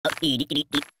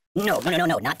No, no, no, no,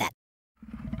 no, not that.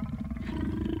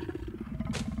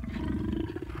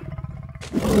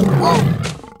 Oh!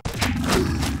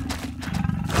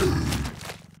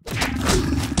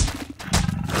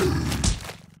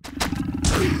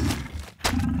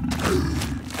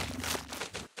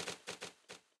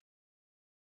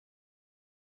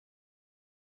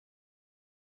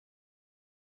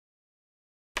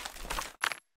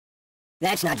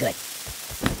 That's not good.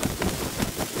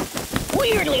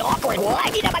 Weirdly awkward.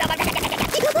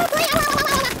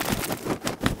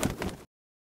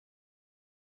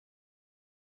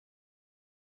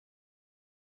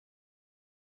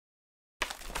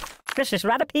 This is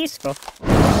rather peaceful. I'm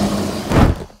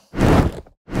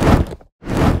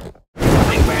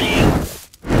burning!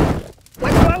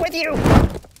 What's wrong with you?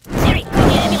 Siri, call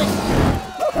the ambulance!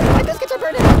 My biscuits are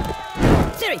burning.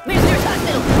 Siri, where's the nearest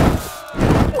hospital?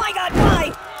 My God,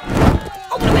 why?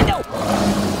 Open the window!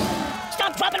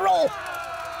 Stop, drop, and roll!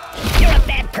 You're a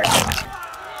bad person!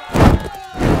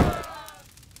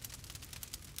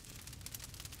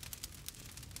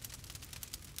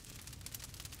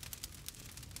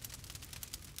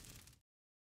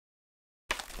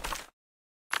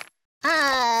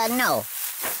 No.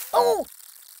 Oh!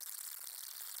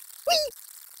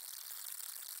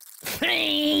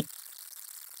 Whee!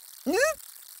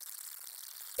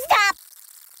 Stop!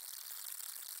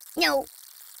 No.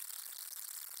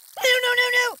 No, no, no,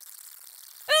 no!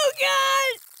 Oh,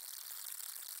 God!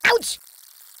 Ouch!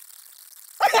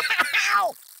 Ow!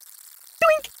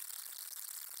 Doink!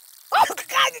 Oh,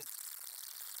 God!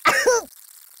 Oh,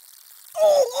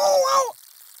 oh, oh!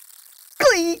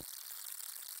 Glee!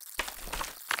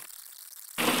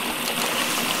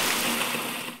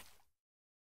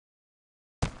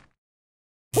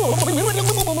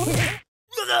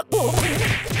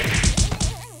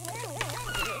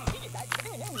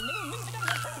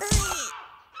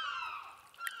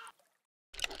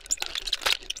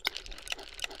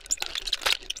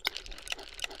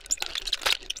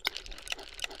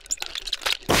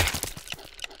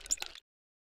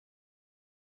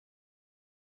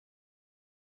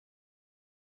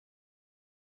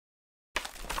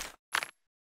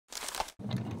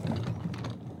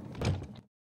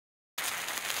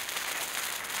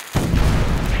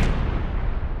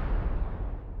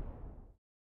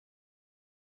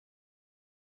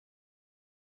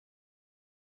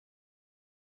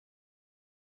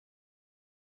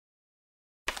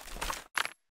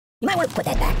 You might want to put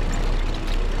that back.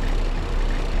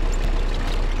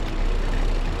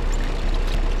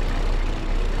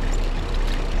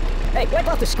 Hey, wipe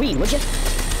off the screen, would you?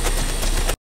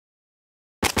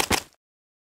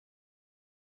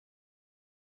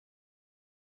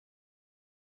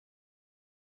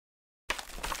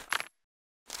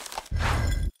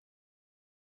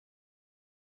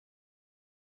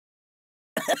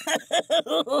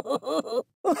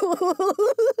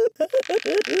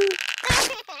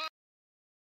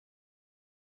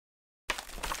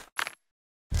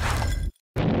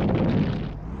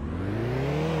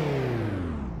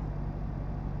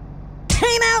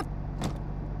 Time out!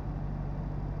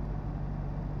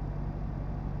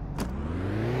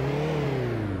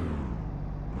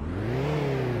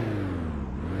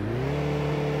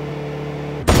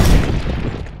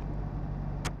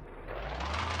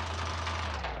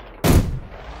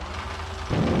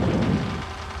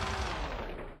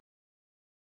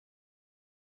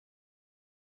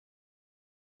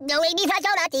 No,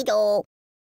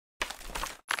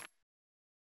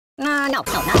 no, not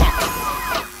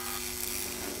that.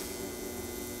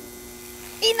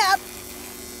 Enough!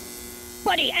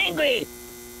 Buddy, angry!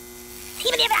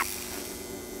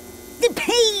 The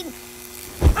pain!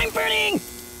 I'm burning!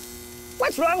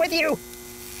 What's wrong with you?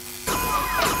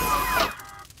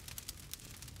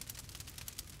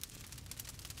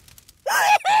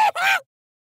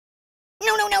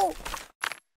 No, no, no!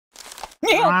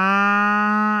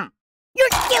 You're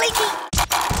killing me!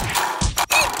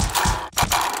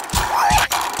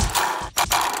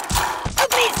 Oh,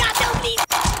 please, God, no, please!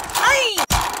 Aye!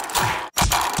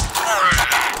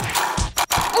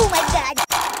 Oh, my God!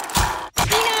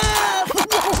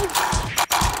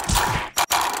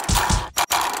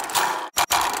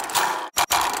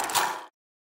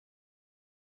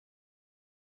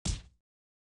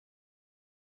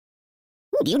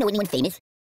 Ooh, do you know anyone famous?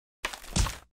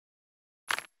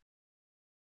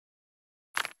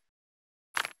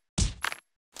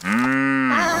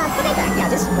 Put it back. Yeah,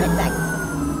 just put it back.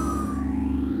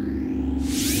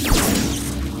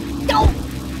 No!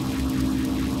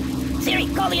 Siri,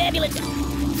 call the ambulance.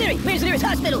 Siri, where's the nearest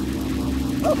hospital?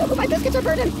 Oh, my biscuits are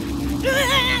burning.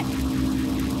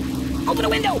 Open a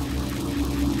window.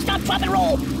 Stop, drop, and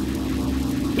roll!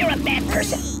 You're a bad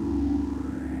person.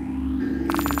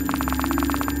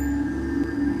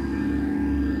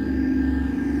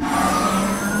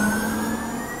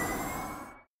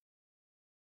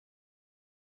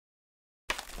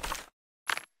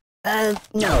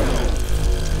 No.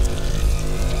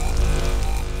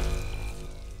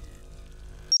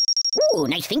 Ooh,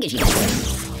 nice fingers you got there.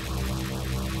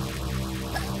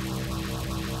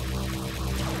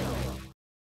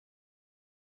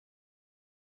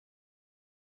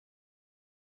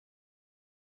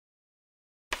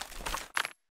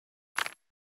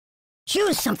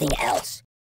 Choose something else.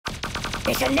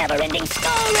 It's a never-ending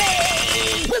story!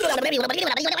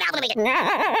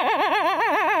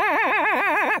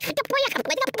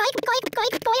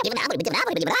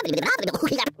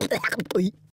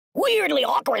 Weirdly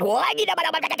awkward one.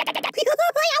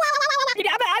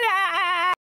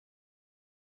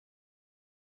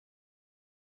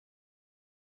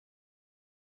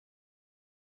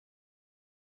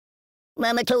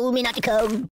 Mama told me not to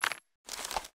come.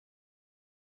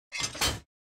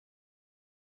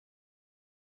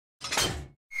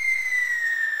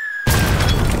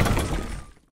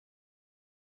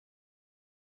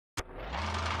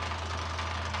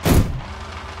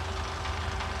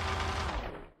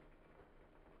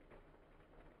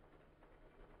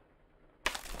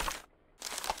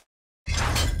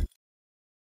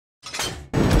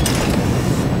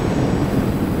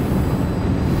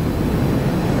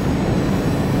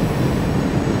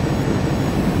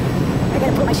 I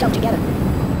gotta pull myself together.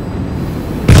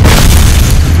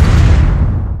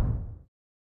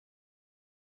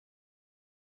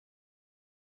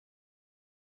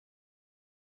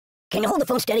 Can you hold the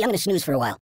phone steady? I'm gonna snooze for a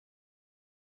while.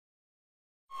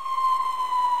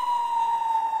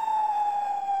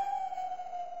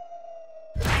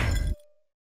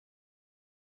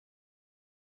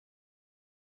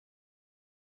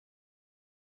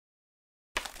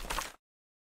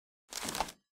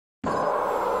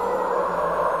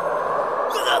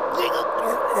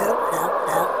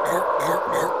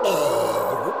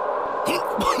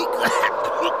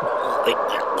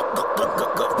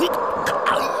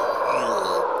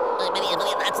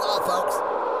 That's all, folks.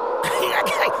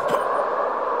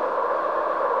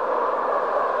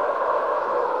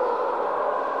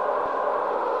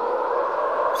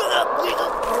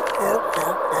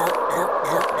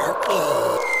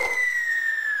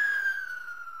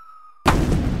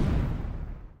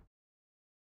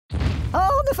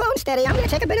 Hold the phone steady. I'm gonna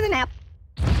take a bit of a nap.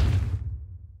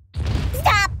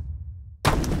 Stop!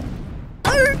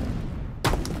 Oh!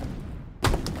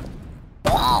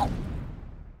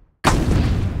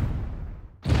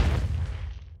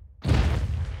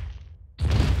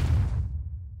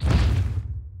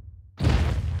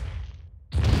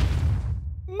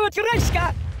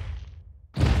 Matryoshka!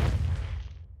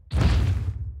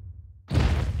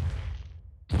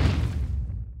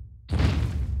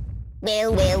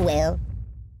 Well.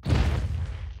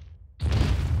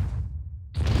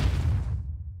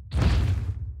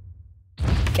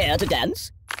 Care to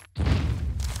dance?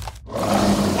 I'm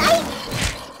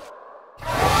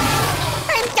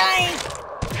dying!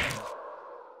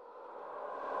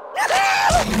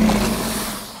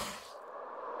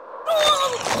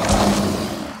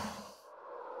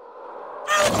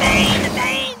 Oh, pain,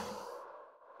 pain!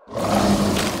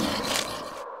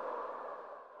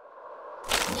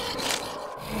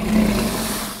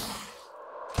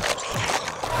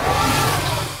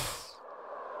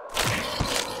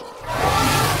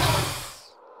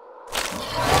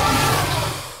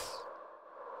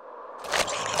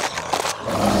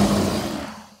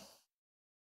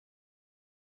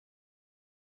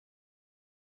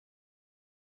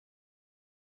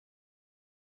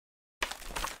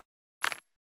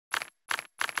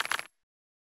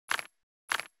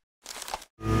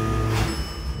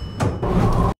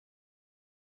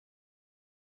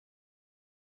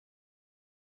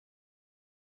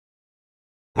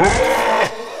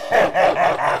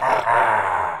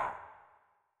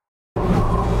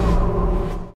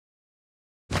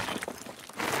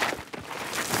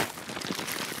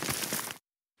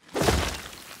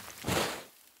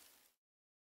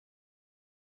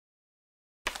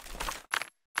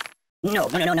 No,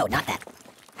 not that.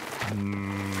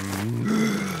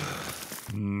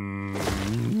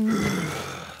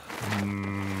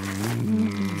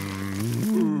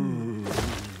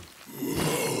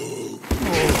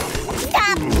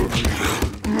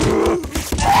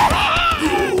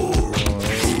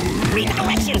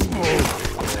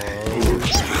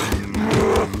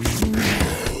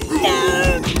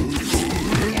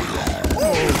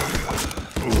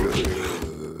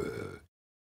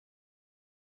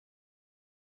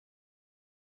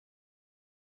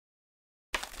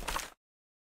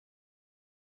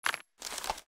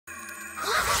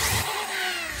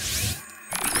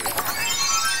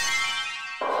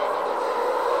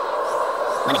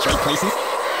 Want to trade places?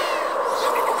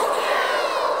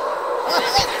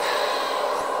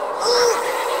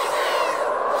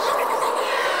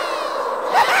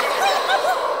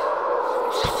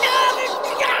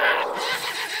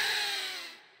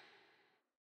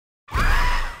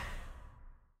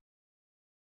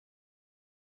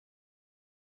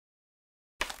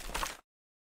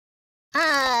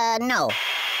 No.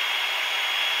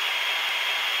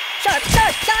 Sharp,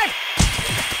 sharp, sharp!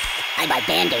 I buy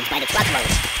band-aids by the truckload.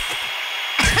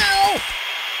 Ow!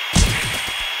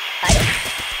 I don't...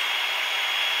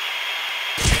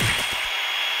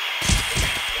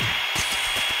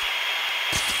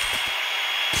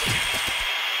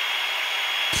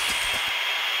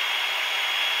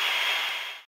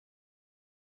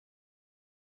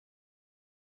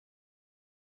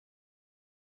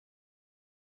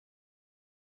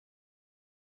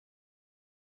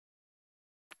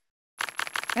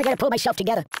 I gotta pull myself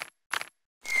together.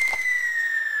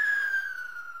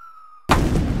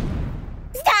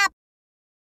 Stop!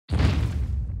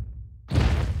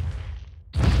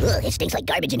 Ugh, it stinks like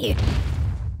garbage in here.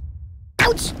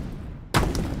 Ouch!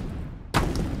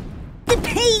 The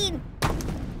pain!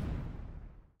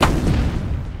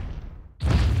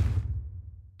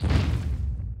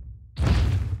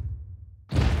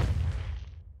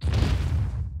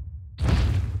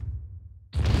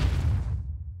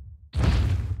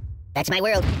 That's my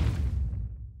world.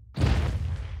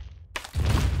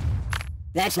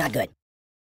 That's not good.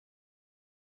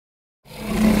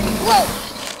 Whoa!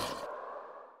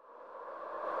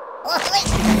 Oh, wait.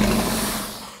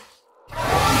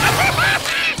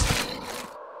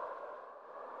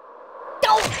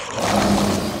 Don't!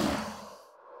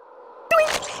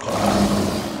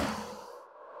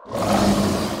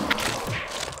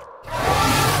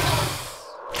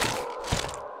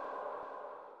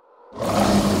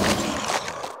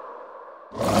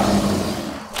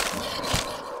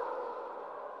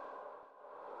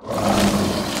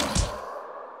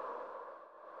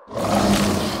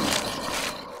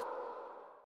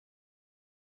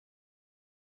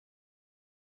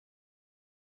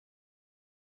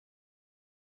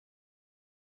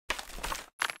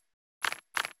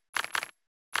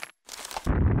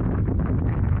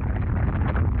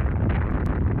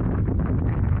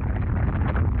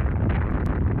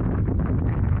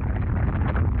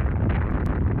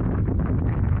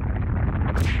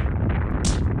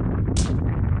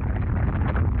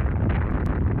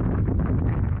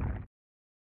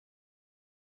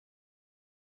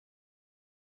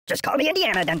 Just call me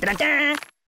Indiana. Dun, dun, dun.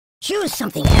 Choose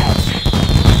something else.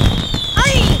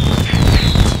 Aye!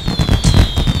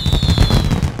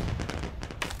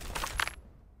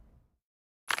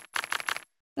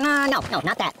 No,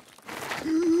 not that.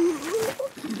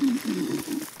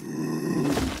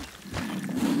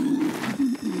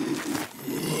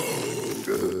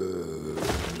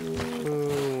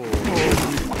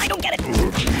 I don't get it.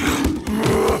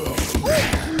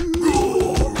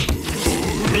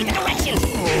 Read the directions.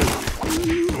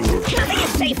 Nothing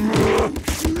is safe.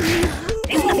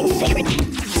 There's nothing sacred.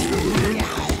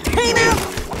 Time out!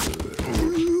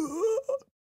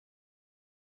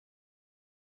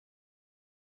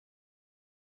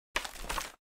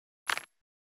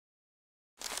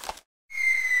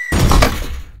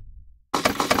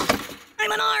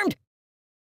 I'm unarmed!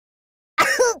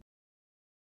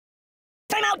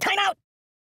 Time out! Time out!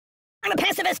 I'm a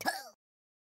pacifist!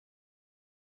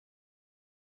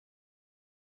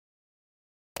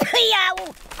 Yow!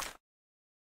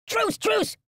 Truce!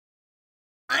 Truce!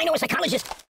 I know a psychologist.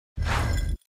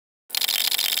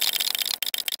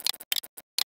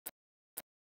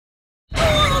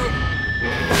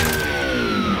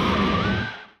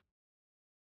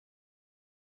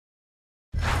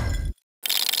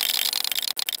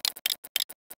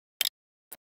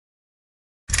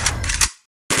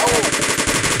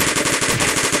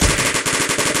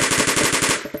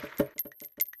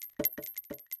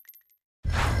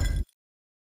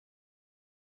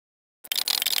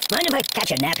 Mind if I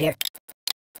catch a nap here?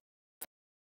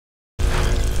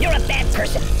 You're a bad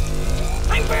person.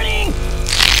 I'm burning!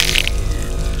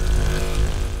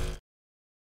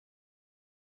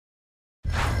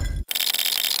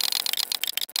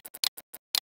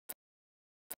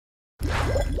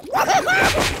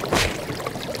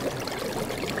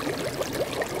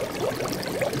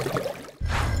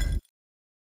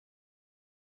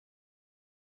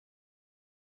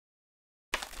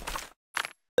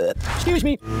 Excuse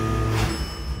me.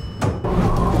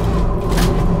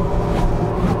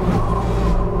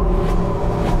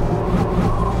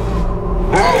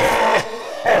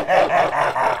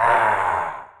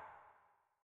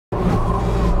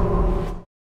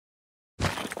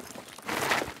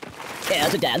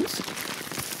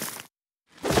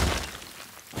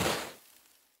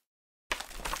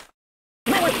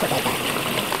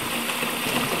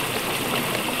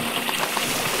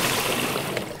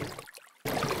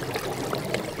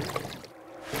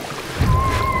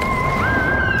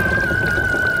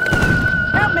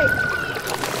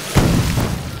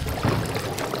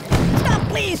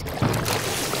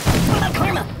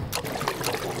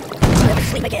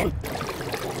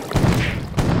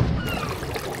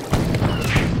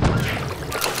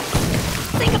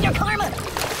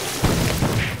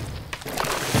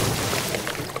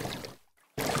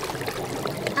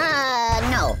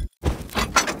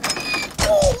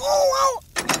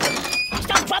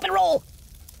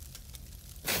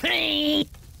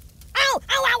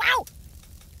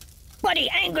 bloody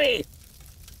angry.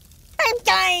 I'm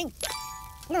dying.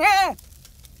 No,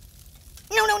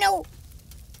 no, no.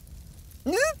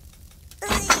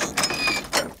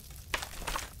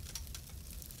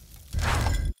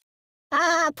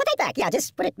 Put it back. Yeah,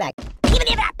 just put it back. Give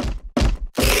it back.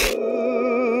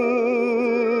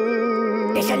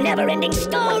 It's a never-ending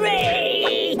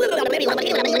story.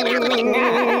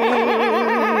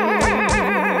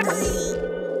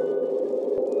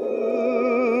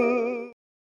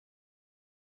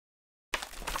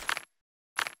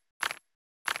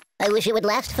 I wish it would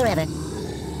last forever.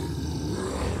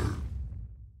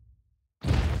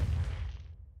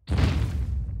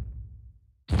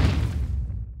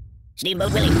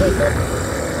 Steamboat Willie.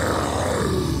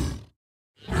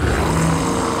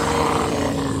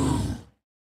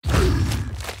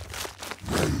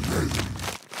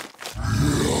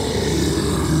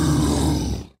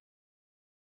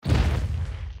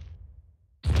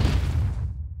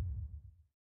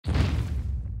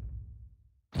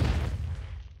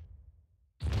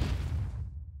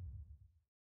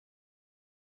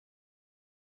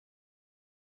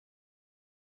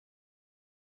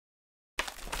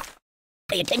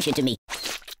 Pay attention to me.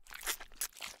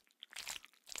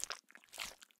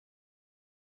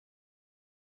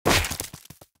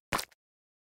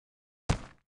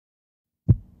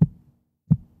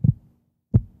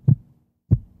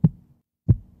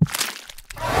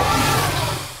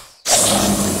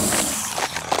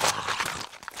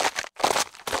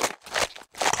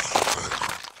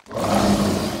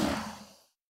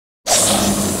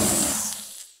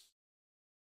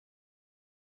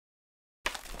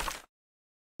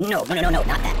 No, no, no, no, no,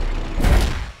 not that.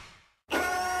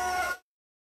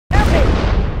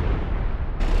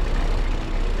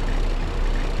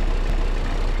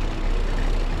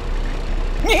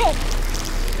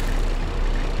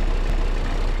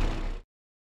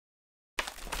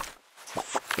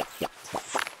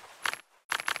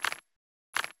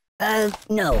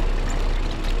 No.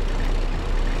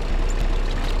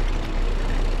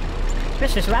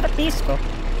 This is rather peaceful.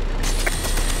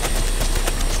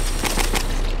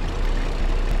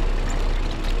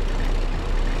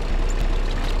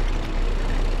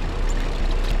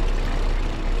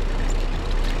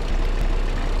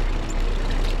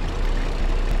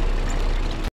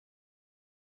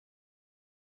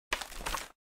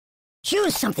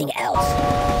 Choose something else.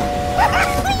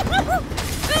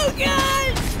 Oh,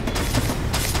 God!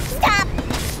 Stop!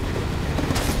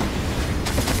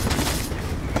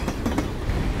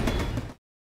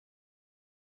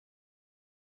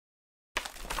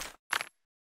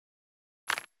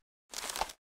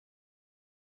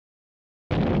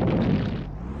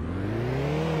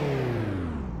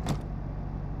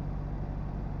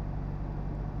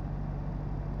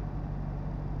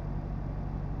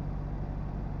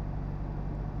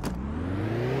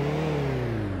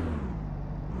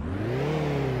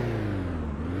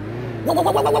 Whoa, whoa,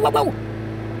 whoa, whoa, whoa, whoa, whoa!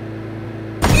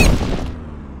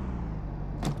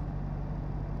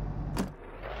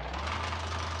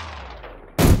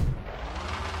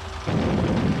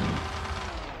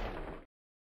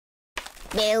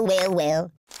 Well, well,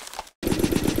 well.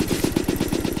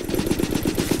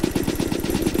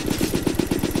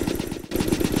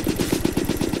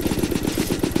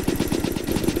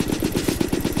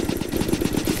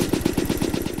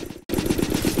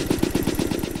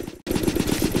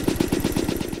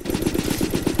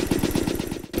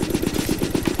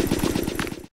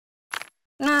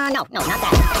 No, no, not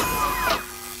that.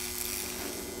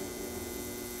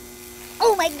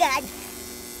 Oh my God!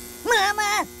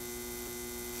 Mama!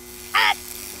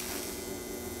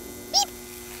 Beep!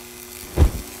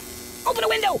 Open a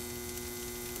window!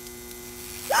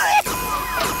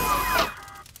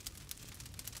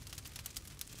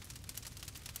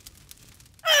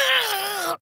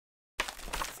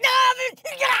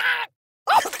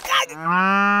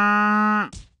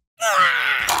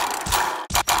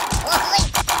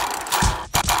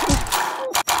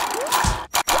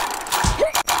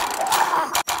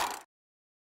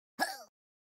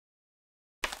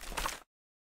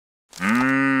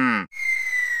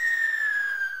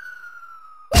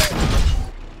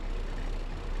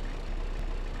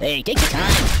 Hey, take your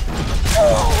time.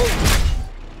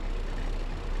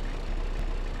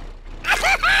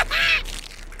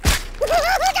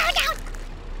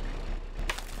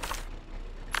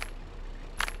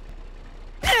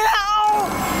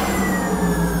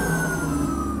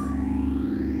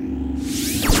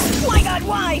 My God,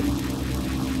 why?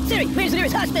 Siri, where's the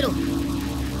nearest hospital?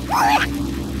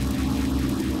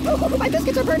 Oh, my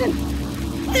biscuits are burning.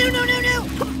 No, no, no, no!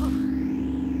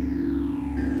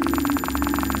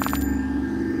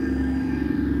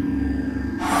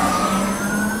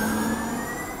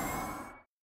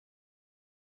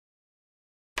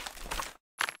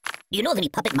 Do you know of any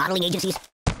puppet modeling agencies?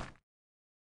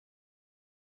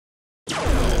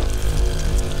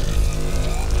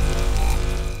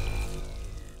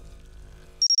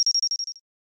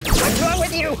 What's wrong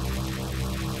with you?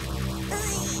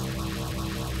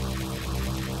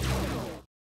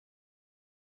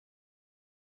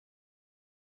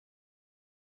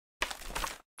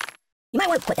 You might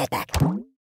want to put that back.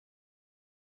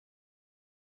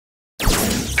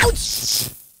 Ouch!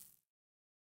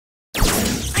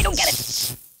 I don't get it.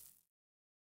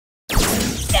 No!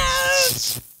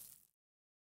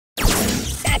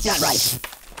 That's not right.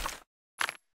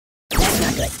 That's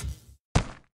not good.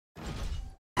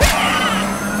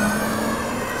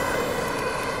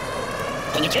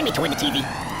 Can you turn me toward the TV?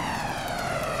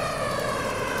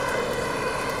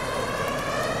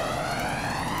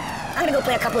 I'm gonna go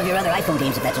play a couple of your other iPhone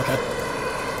games if that's okay.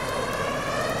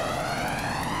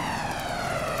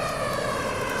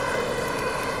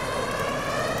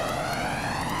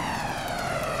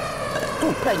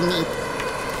 Oh, pardon me.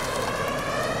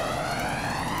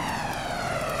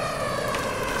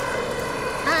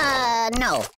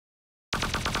 No.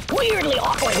 Weirdly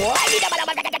awkward.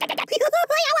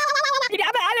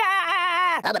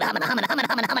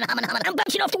 I'm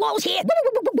bouncing off the walls here.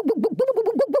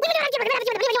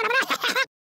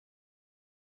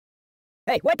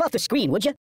 Hey, wipe off the screen, would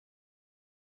you?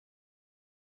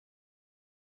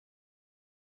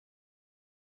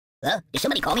 Did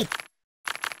somebody call me?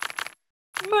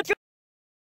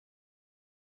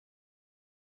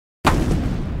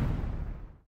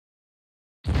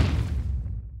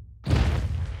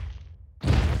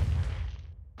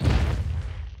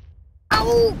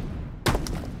 Ow!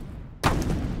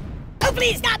 Oh,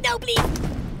 please, stop! No, please!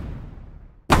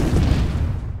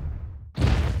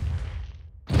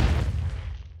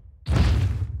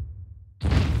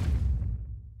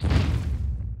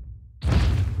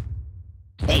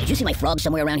 Hey, did you see my frog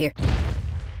somewhere around here?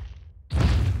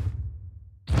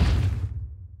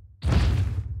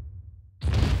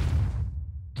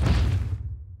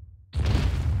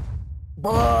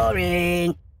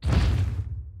 Boring.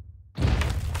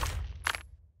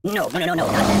 No, not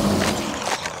that.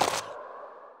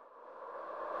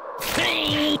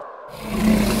 Hey!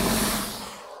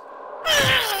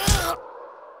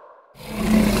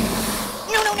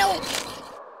 No!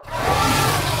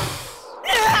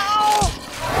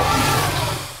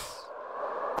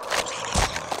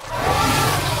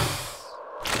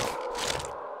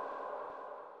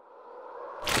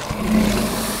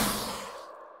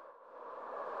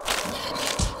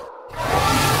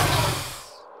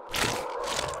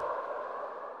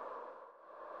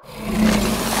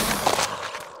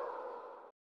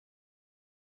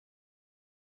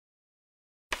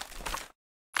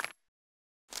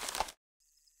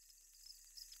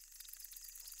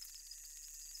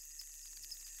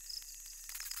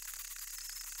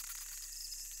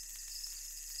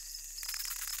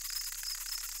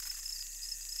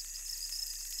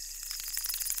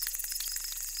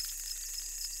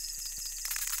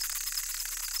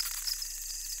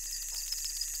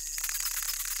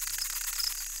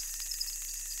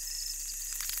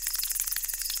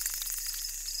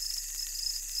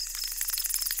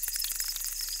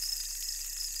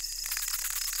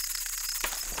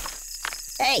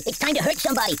 Hey, it's time to hurt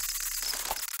somebody.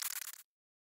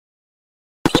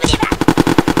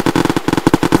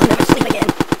 I'll never sleep again.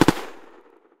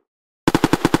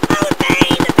 Oh, the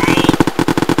pain!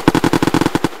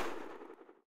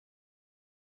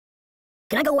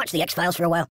 Can I go watch the X-Files for a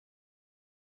while?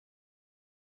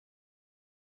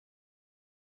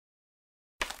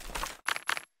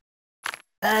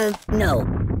 No.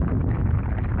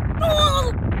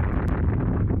 Oh!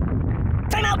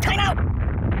 Time out!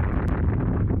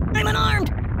 I'm unarmed!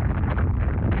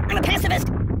 I'm a pacifist!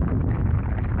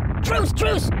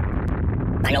 Truce!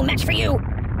 I'm no match for you!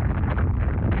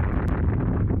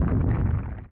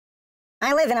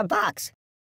 I live in a box.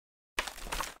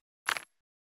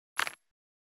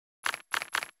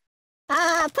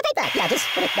 Put it back. Yeah, just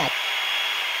put it back.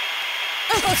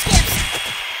 Uncle Skips!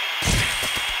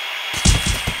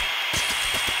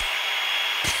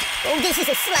 Oh, this is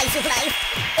a slice of life.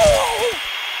 Oh!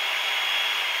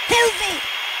 Help me!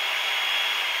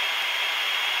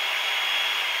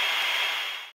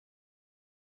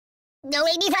 No,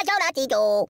 hindi sa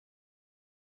dito.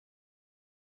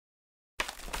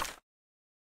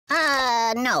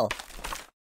 No.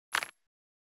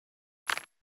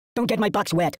 Don't get my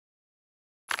box wet.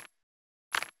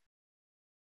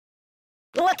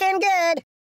 Looking good.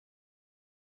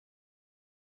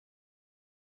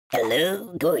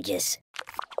 Hello, gorgeous.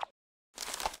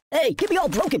 Hey, get me all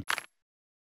broken.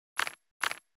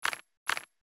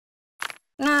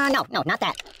 No, not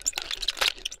that.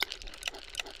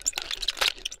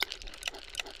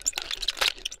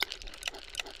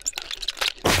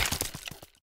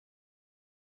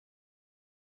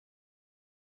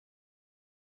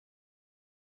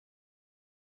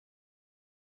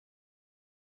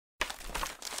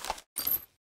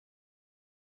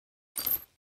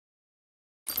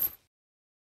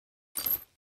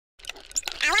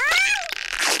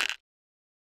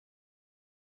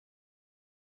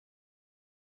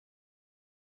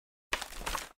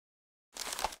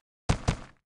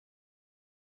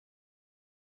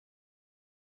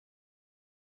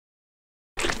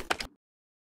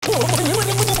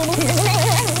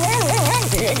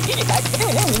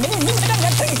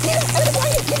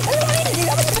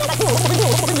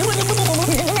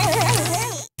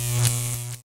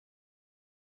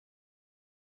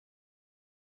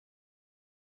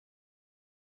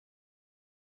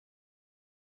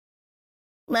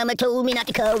 Mama told me not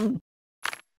to come.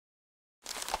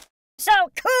 So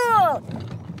cool!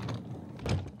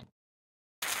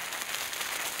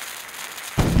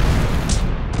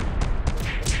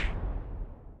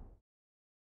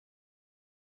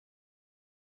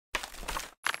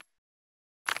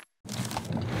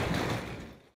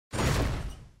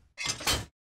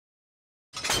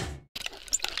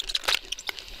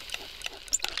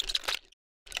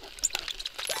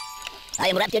 I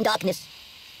am wrapped in darkness.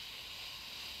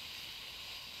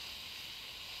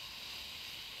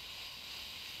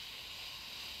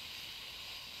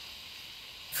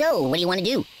 So, what do you want to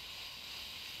do?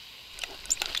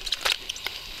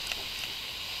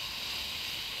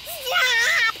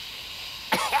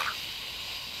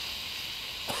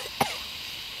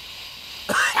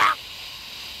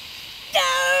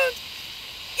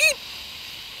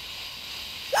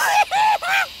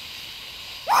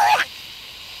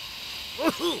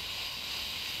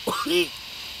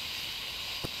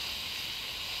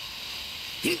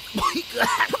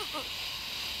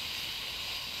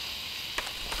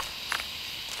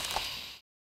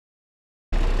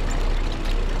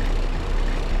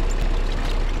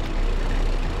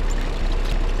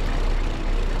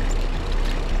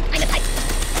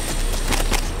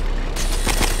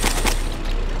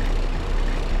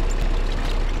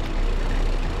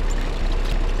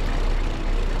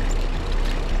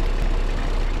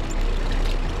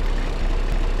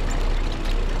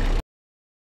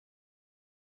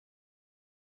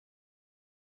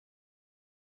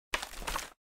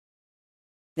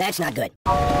 That's not good.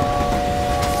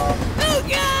 Oh,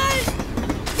 God!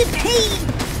 The pain!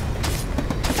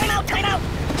 Time out, time out!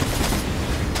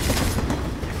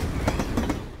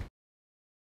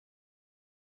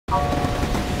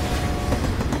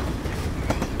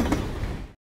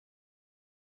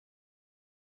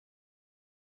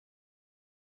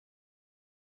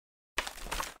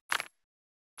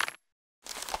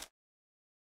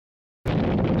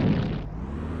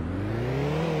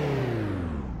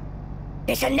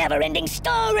 It's a never-ending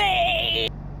story!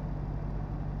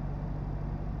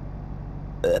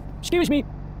 Excuse me.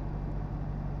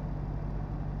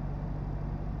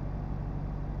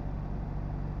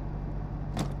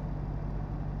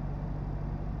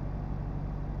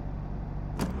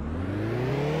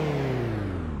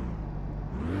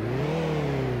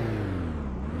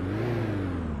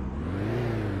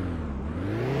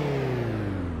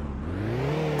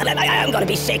 I'm gonna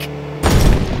be sick.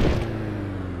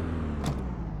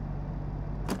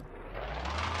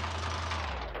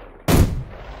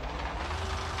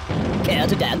 Care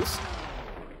to dance?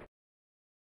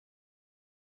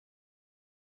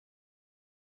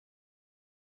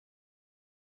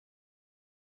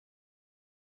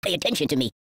 Pay attention to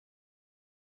me.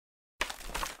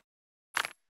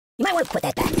 You might want to put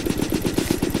that back.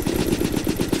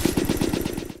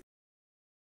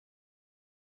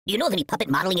 Do you know of any puppet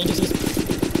modeling agencies?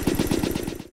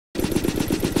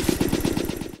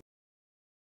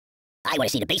 I want to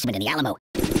see the basement in the Alamo.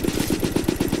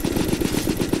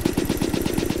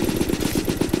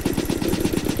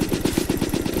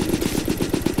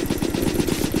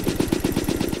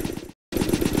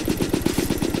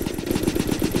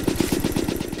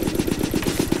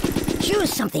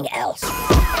 Choose something else.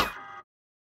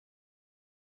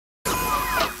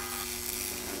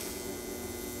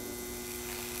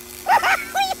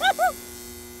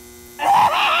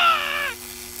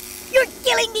 You're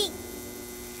killing me!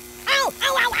 Ow!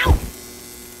 Ow! Ow! Ow!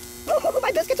 Oh,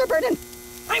 my biscuits are burning.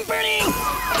 I'm burning!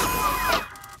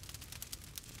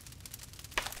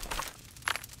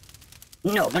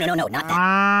 No, not that.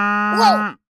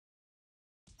 Whoa!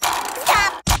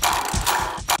 Stop!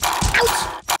 Ouch!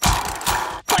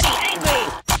 Buddy, angry!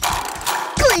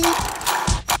 Glee!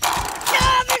 No,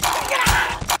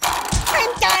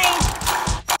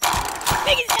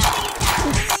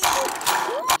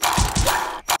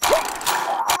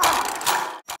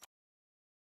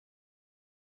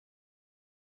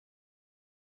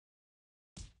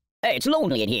 Hey, it's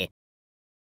lonely in here.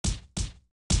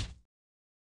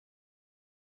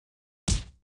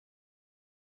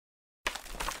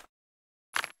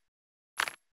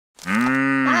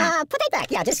 Put it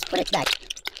back. Yeah, just put it back.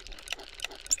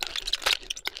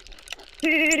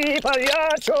 Tiri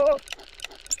pagliaccio!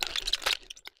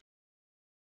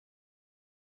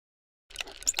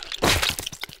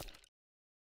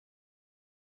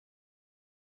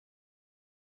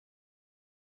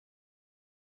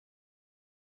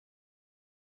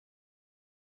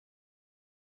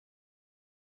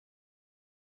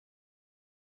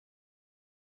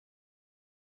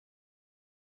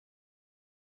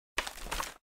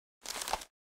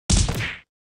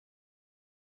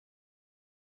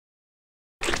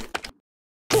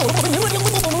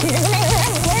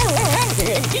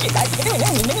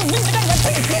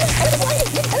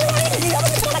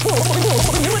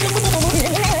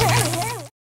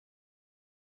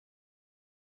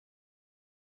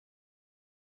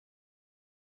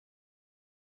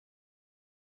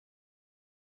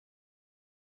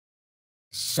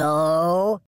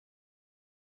 So...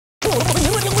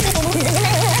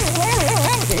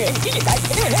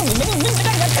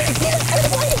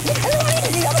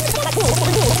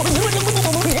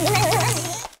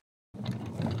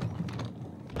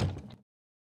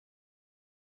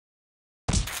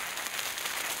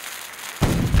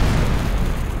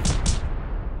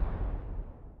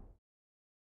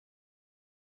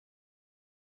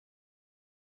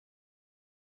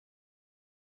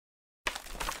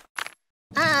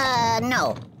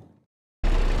 no.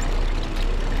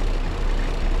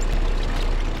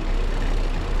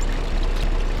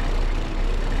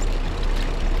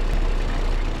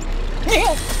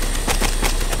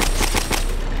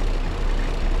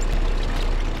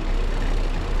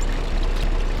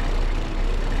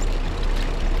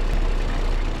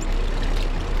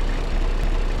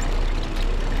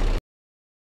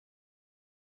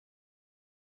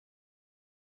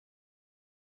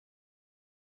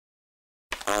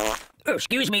 Oh,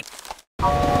 excuse me.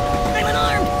 I'm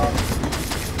unarmed!